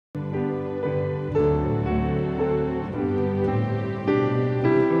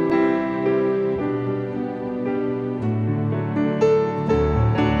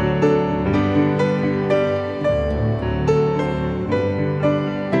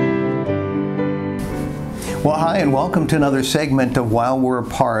Well, hi, and welcome to another segment of While We're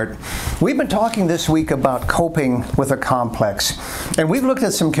Apart. We've been talking this week about coping with a complex. And we've looked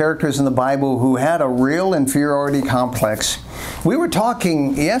at some characters in the Bible who had a real inferiority complex. We were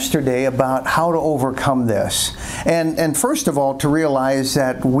talking yesterday about how to overcome this. And first of all, to realize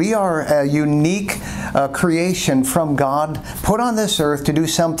that we are a unique creation from God, put on this earth to do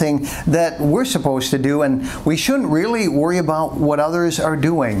something that we're supposed to do, and we shouldn't really worry about what others are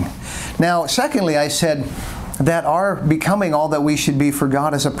doing. Now, secondly, I said that our becoming all that we should be for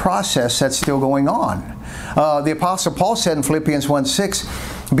God is a process that's still going on. The Apostle Paul said in Philippians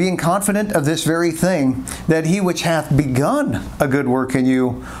 1:6, being confident of this very thing, that he which hath begun a good work in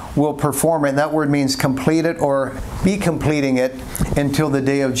you will perform it. That word means complete it or be completing it until the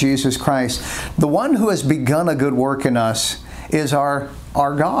day of Jesus Christ. The one who has begun a good work in us is our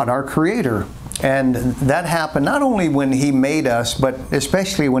God, our Creator. And that happened not only when He made us, but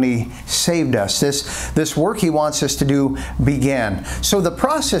especially when He saved us. This work He wants us to do began. So the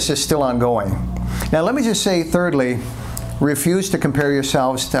process is still ongoing. Now let me just say, thirdly, refuse to compare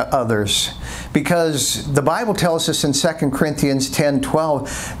yourselves to others. Because the Bible tells us in 2 Corinthians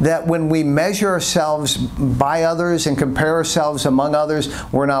 10:12 that when we measure ourselves by others and compare ourselves among others,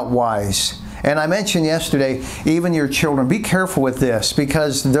 we're not wise. And I mentioned yesterday, even your children, be careful with this,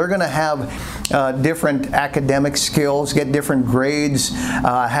 because they're going to have different academic skills, get different grades,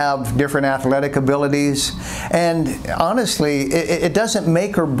 have different athletic abilities. And honestly, it doesn't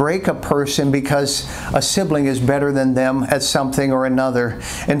make or break a person because a sibling is better than them at something or another.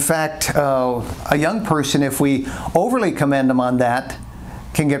 In fact, a young person, if we overly commend them on that,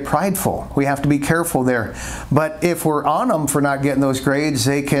 can get prideful. We have to be careful there. But if we're on them for not getting those grades,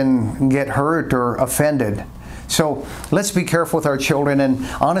 they can get hurt or offended. So let's be careful with our children. And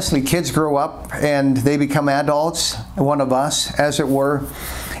honestly, kids grow up and they become adults, one of us, as it were.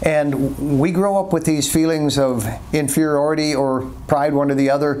 And we grow up with these feelings of inferiority or pride, one or the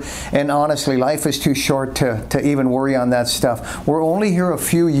other. And honestly, life is too short to even worry on that stuff. We're only here a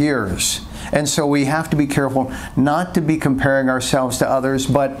few years. And so we have to be careful not to be comparing ourselves to others,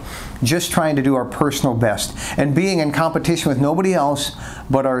 but just trying to do our personal best and being in competition with nobody else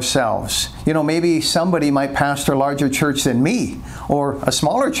but ourselves. You know, maybe somebody might pastor a larger church than me or a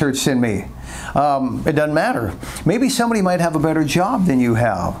smaller church than me. It doesn't matter. Maybe somebody might have a better job than you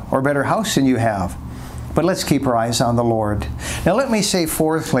have or a better house than you have. But let's keep our eyes on the Lord. Now let me say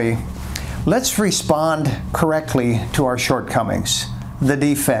fourthly, let's respond correctly to our shortcomings, the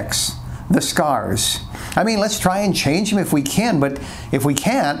defects, the scars. I mean, let's try and change them if we can, but if we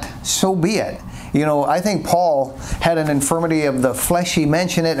can't, so be it. You know, I think Paul had an infirmity of the flesh. He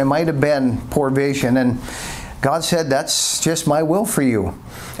mentioned it. It might have been poor vision, and God said, that's just my will for you.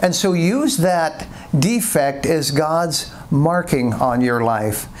 And so use that defect as God's marking on your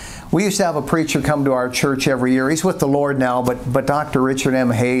life. We used to have a preacher come to our church every year. He's with the Lord now, but Dr. Richard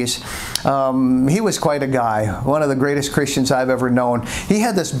M. Hayes, he was quite a guy, one of the greatest Christians I've ever known. He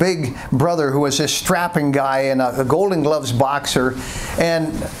had this big brother who was this strapping guy and a Golden Gloves boxer.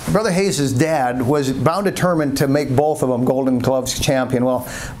 And Brother Hayes' dad was bound determined to make both of them Golden Gloves champion. Well,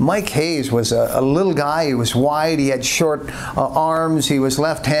 Mike Hayes was a little guy. He was wide. He had short arms. He was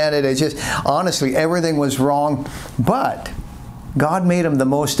left-handed. It just, honestly, everything was wrong. But God made him the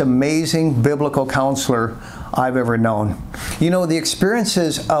most amazing biblical counselor I've ever known. You know, the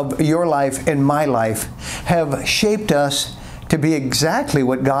experiences of your life and my life have shaped us to be exactly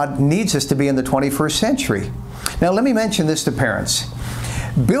what God needs us to be in the 21st century. Now, let me mention this to parents.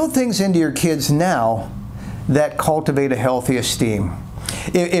 Build things into your kids now that cultivate a healthy esteem.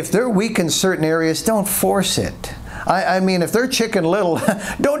 If they're weak in certain areas, don't force it. I mean, if they're chicken little,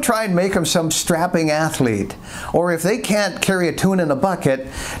 don't try and make them some strapping athlete. Or if they can't carry a tune in a bucket,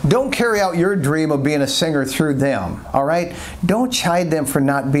 don't carry out your dream of being a singer through them, all right? Don't chide them for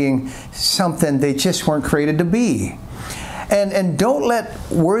not being something they just weren't created to be. And don't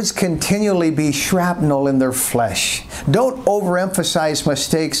let words continually be shrapnel in their flesh. Don't overemphasize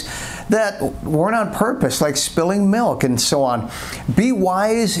mistakes that weren't on purpose, like spilling milk and so on. Be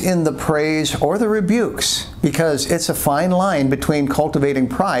wise in the praise or the rebukes, because it's a fine line between cultivating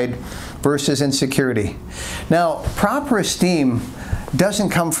pride versus insecurity. Now, proper esteem doesn't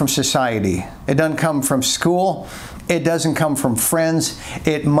come from society. It doesn't come from school. It doesn't come from friends.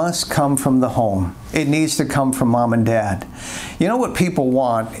 It must come from the home. It needs to come from mom and dad. You know what people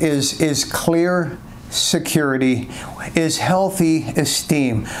want is clear security, is healthy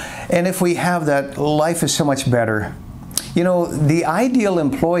esteem. And if we have that, life is so much better. You know, the ideal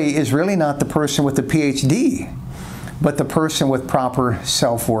employee is really not the person with the PhD, but the person with proper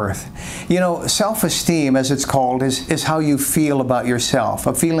self-worth. You know, self-esteem, as it's called, is how you feel about yourself,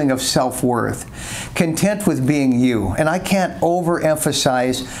 a feeling of self-worth, content with being you. And I can't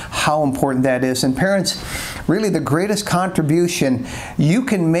overemphasize how important that is. And parents, really the greatest contribution you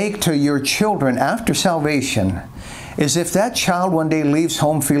can make to your children after salvation is if that child one day leaves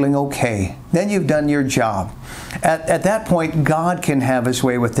home feeling okay. Then you've done your job. At that point, God can have His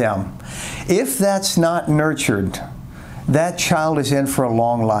way with them. If that's not nurtured, that child is in for a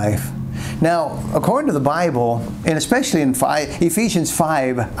long life. Now, according to the Bible, and especially in Ephesians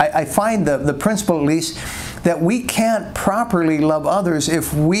 5, I find the principle at least that we can't properly love others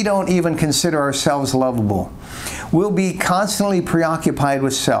if we don't even consider ourselves lovable. We'll be constantly preoccupied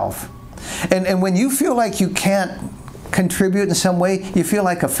with self. And when you feel like you can't contribute in some way, you feel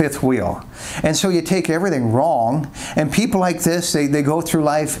like a fifth wheel. And so you take everything wrong, and people like this, they go through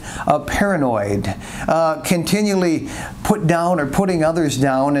life paranoid, continually put down or putting others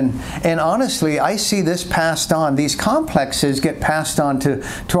down. And honestly, I see this passed on. These complexes get passed on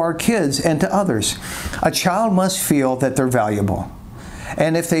to our kids and to others. A child must feel that they're valuable.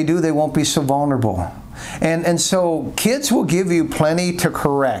 And if they do, they won't be so vulnerable. And so kids will give you plenty to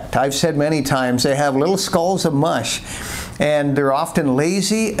correct. I've said many times they have little skulls of mush, and they're often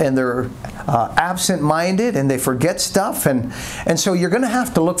lazy, and they're absent-minded, and they forget stuff. And so you're going to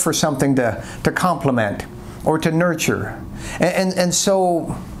have to look for something to compliment or to nurture. And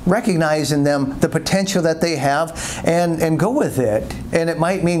so recognize in them the potential that they have and go with it. And it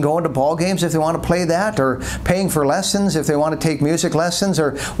might mean going to ball games if they want to play that, or paying for lessons if they want to take music lessons,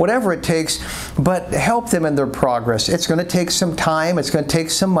 or whatever it takes, but help them in their progress. It's going to take some time, it's going to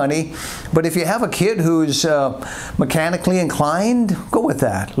take some money, but if you have a kid who's mechanically inclined, go with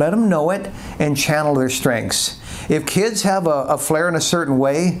that. Let them know it and channel their strengths. If kids have a flair in a certain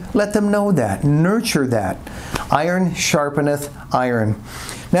way, let them know that. Nurture that. Iron sharpeneth iron.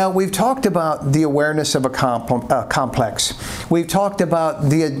 Now, we've talked about the awareness of a complex. We've talked about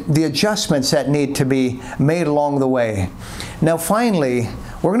the adjustments that need to be made along the way. Now, finally,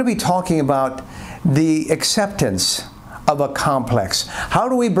 we're going to be talking about the acceptance of a complex. How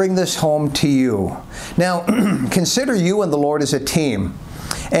do we bring this home to you? Now, consider you and the Lord as a team.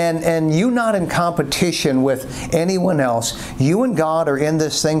 And you not in competition with anyone else. You and God are in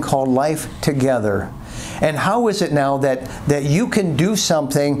this thing called life together. And how is it now that you can do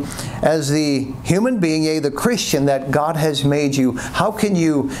something as the human being, yea, the Christian that God has made you? How can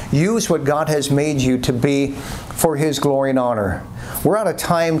you use what God has made you to be for His glory and honor? We're out of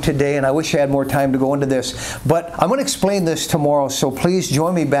time today, and I wish I had more time to go into this. But I'm going to explain this tomorrow, so please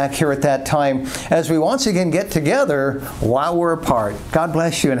join me back here at that time as we once again get together while we're apart. God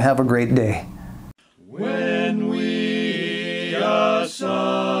bless you and have a great day. When we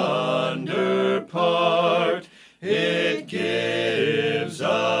asunder part, it gives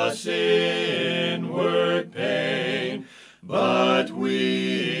us inward pain, but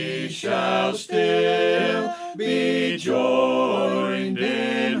we shall still be joined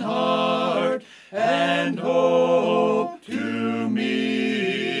in heart and hope.